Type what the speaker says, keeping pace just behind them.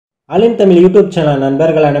ஆலின் Tamil YouTube channel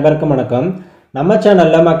நண்பர்கள் அனைவருக்கும் வணக்கம். நம்ம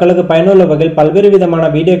சேனல்ல மக்களுக்கு பயனுள்ள வகையில் பல்வேறு விதமான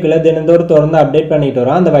வீடியோக்களை தினந்தோறும் தொடர்ந்து அப்டேட் பண்ணிட்டு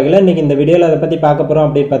வரோம். அந்த வகையில் இன்னைக்கு இந்த வீடியோவில் அதை பற்றி பார்க்க போகிறோம்.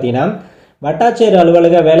 அப்படின்னு பார்த்தீங்கன்னா வட்டாட்சியர்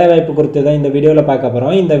அலுவலக வேலைவாய்ப்பு குறித்து தான் இந்த வீடியோவில் பார்க்க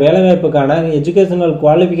போகிறோம். இந்த வேலைவாய்ப்புக்கான எஜுகேஷனல்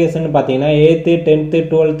குவாலிஃபிகேஷன் பார்த்தீங்கன்னா 8th 10th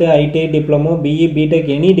 12th ITI diploma BE BTech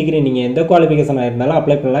any degree நீங்கள் எந்த குவாலிஃபிகேஷனாக இருந்தாலும்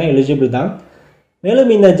அப்ளை பண்ணலாம், எலிஜிபிள் தான்.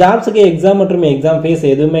 மேலும் இந்த ஜாப்ஸுக்கு எக்ஸாம் மற்றும் எக்ஸாம் ஃபீஸ்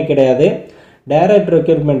எதுவுமே கிடையாது, டைரக்ட்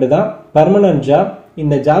ரெக்ரூட்மெண்ட் தான், பர்மனன்ட் ஜாப்.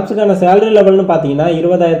 இந்த ஜாப்ஸுக்கான சேலரி லெவல்னு பார்த்தீங்கன்னா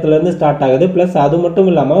 20,000 ஸ்டார்ட் ஆகுது. ப்ளஸ் அது மட்டும்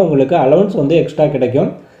இல்லாமல் உங்களுக்கு அலவன்ஸ் எக்ஸ்ட்ரா கிடைக்கும்.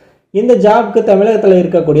 இந்த ஜாப்க்கு தமிழகத்தில்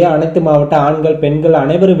இருக்கக்கூடிய அனைத்து மாவட்ட ஆண்கள் பெண்கள்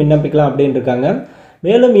அனைவரும் விண்ணப்பிக்கலாம் அப்படின்னு இருக்காங்க.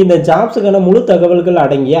 மேலும் இந்த ஜாப்ஸுக்கான முழு தகவல்கள்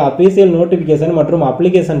அடங்கிய அஃபீஷியல் நோட்டிஃபிகேஷன் மற்றும்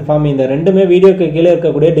அப்ளிகேஷன் ஃபார்ம் இந்த ரெண்டுமே வீடியோக்கு கீழே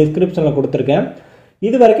இருக்கக்கூடிய டிஸ்கிரிப்ஷனில் கொடுத்துருக்கேன்.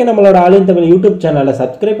 இது வரைக்கும் நம்மளோட ஆலின் தமிழ் யூடியூப் சேனலை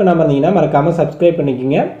சப்ஸ்கிரைப் பண்ணாமல் இருந்தீங்கன்னா மறக்காமல் சப்ஸ்கிரைப்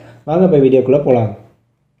பண்ணிக்கோங்க. வாங்க போய் வீடியோக்குள்ளே போகலாம்.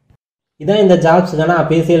 இதான் இந்த ஜாப்ஸுக்கான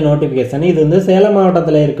அஃபீஷியல் நோட்டிஃபிகேஷன். இது சேலம்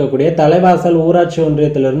மாவட்டத்தில் இருக்கக்கூடிய தலைவாசல் ஊராட்சி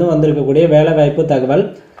ஒன்றியத்திலிருந்து வந்திருக்கக்கூடிய வேலைவாய்ப்பு தகவல்.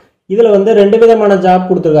 இதில் 2 விதமான ஜாப்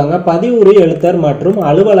கொடுத்துருக்காங்க, பதிவுறு எழுத்தர் மற்றும்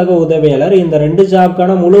அலுவலக உதவியாளர். இந்த 2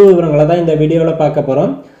 ஜாப்க்கான முழு விவரங்களை தான் இந்த வீடியோவில் பார்க்க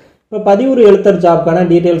போகிறோம். இப்போ பதிவுறு எழுத்தர் ஜாப்க்கான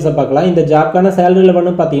டீட்டெயில்ஸை பார்க்கலாம். இந்த ஜாப்க்கான சேலரி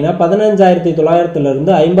லெவல்னு பார்த்தீங்கன்னா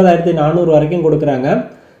 15,900 50,400 வரைக்கும் கொடுக்குறாங்க.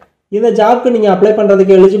 இந்த ஜாப்க்கு நீங்கள் அப்ளை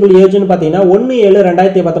பண்ணுறதுக்கு எலிஜிபிள் ஏஜ்னு பார்த்தீங்கன்னா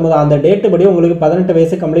 1/7/2019 அந்த டேட்டு படி உங்களுக்கு 18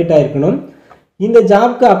 வயசு கம்ப்ளீட் ஆகிருக்கணும். இந்த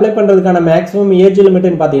ஜாப்க்கு அப்ளை பண்ணுறதுக்கான மேக்ஸிமம் ஏஜ்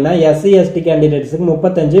லிமிட்னு பார்த்தீங்கன்னா SC ST கேண்டிடேட்ஸுக்கு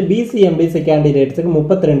 35, BC MBC கேண்டிடேட்ஸுக்கு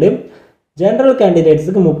 32, general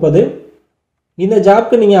கேண்டிடேட்ஸுக்கு 30. இந்த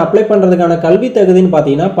ஜாப்க்கு நீங்கள் அப்ளை பண்ணுறதுக்கான கல்வி தகுதின்னு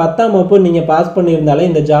பார்த்தீங்கன்னா 10ஆம் வகுப்பு நீங்கள் பாஸ் பண்ணியிருந்தாலே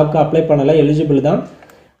இந்த ஜாப்க்கு அப்ளை பண்ணலாம், எலிஜிபிள் தான்.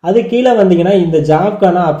 அது கீழே வந்தீங்கன்னா இந்த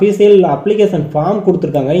ஜாப்க்கான அஃபீஷியல் அப்ளிகேஷன் ஃபார்ம்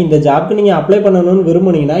கொடுத்துருக்காங்க. இந்த ஜாப்க்கு நீங்கள் அப்ளை பண்ணணும்னு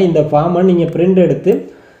விரும்புனீங்கன்னா இந்த ஃபார்மை நீங்கள் பிரிண்ட் எடுத்து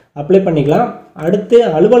அப்ளை பண்ணிக்கலாம். அடுத்து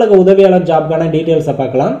அலுவலக உதவியாளர் ஜாப்க்கான டீட்டெயில்ஸை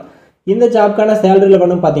பார்க்கலாம். இந்த ஜாப்க்கான சேலரி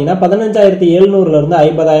லெவல்னு பார்த்தீங்கன்னா 15,700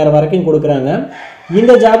 50,000 வரைக்கும் கொடுக்குறாங்க.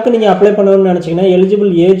 இந்த ஜாப்க்கு நீங்கள் அப்ளை பண்ணணும்னு நினச்சிங்கன்னா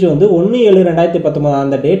எலிஜிபிள் ஏஜ் 1/7/2019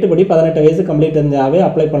 அந்த டேட்டு படி 18 வயசு கம்ப்ளீட் இருந்தாவே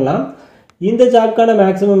அப்ளை பண்ணலாம். இந்த ஜாப்க்கான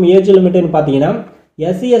மேக்ஸிமம் ஏஜ் லிமிட்னு பார்த்தீங்கன்னா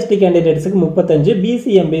SC ST கேண்டிடேட்ஸுக்கு 35, BC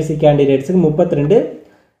MBC கேண்டிடேட்ஸுக்கு 32,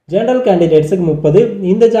 general கேண்டிடேட்ஸுக்கு 30.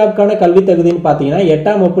 இந்த ஜாப்க்கான கல்வி தகுதின்னு பார்த்தீங்கன்னா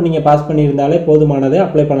 8ஆம் வகுப்பு நீங்கள் பாஸ் பண்ணியிருந்தாலே போதுமானது,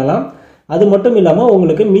 அப்ளை பண்ணலாம். அது மட்டும் இல்லாமல்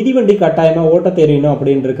உங்களுக்கு மிதிவண்டி கட்டாயமாக ஓட்ட தெரியணும்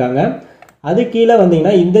அப்படின்னு இருக்காங்க. அது கீழே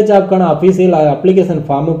வந்தீங்கன்னா இந்த ஜாப்க்கான அஃபீஷியல் அப்ளிகேஷன்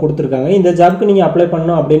ஃபார்மும் கொடுத்துருக்காங்க. இந்த ஜாப்க்கு நீங்கள் அப்ளை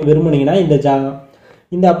பண்ணணும் அப்படின்னு விரும்புனீங்கன்னா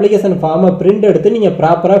இந்த அப்ளிகேஷன் ஃபார்மை பிரிண்ட் எடுத்து நீங்கள்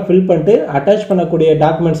ப்ராப்பராக ஃபில் பண்ணிட்டு அட்டாச் பண்ணக்கூடிய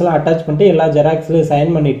டாக்குமெண்ட்ஸ்லாம் அட்டாச் பண்ணிட்டு எல்லா ஜெராக்ஸ்லையும்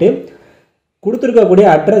சைன் பண்ணிவிட்டு கொடுத்துருக்கக்கூடிய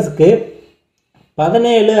அட்ரஸ்க்கு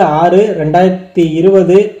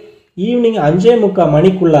 17/6/2020 ஈவினிங் 5:45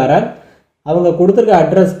 மணிக்குள்ளார அவங்க கொடுத்துருக்க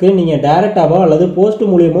அட்ரஸ்க்கு நீங்கள் டைரெக்டாவோ அல்லது போஸ்ட்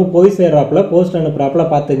மூலியமோ போய் சேர்றாப்புல போஸ்ட் அனுப்புறாப்புல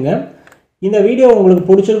பார்த்துங்க. இந்த வீடியோ உங்களுக்கு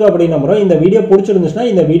பிடிச்சிருக்கும் அப்படின்னு நம்புகிறோம். இந்த வீடியோ பிடிச்சிருந்துச்சுன்னா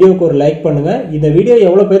இந்த வீடியோக்கு ஒரு லைக் பண்ணுங்கள். இந்த வீடியோ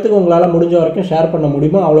எவ்வளோ பேத்துக்கு உங்களால் முடிஞ்ச வரைக்கும் ஷேர் பண்ண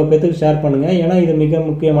முடியுமோ அவ்வளோ பேத்துக்கு ஷேர் பண்ணுங்கள். ஏன்னா இது மிக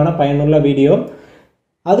முக்கியமான பயனுள்ள வீடியோ.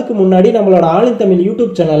 அதுக்கு முன்னாடி நம்மளோட ஆலின் தமிழ்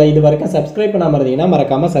யூடியூப் சேனலை இது வரைக்கும் சப்ஸ்கிரைப் பண்ணாமல் இருந்தீங்கன்னா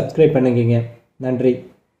மறக்காமல் சப்ஸ்கிரைப் பண்ணுங்க. நன்றி.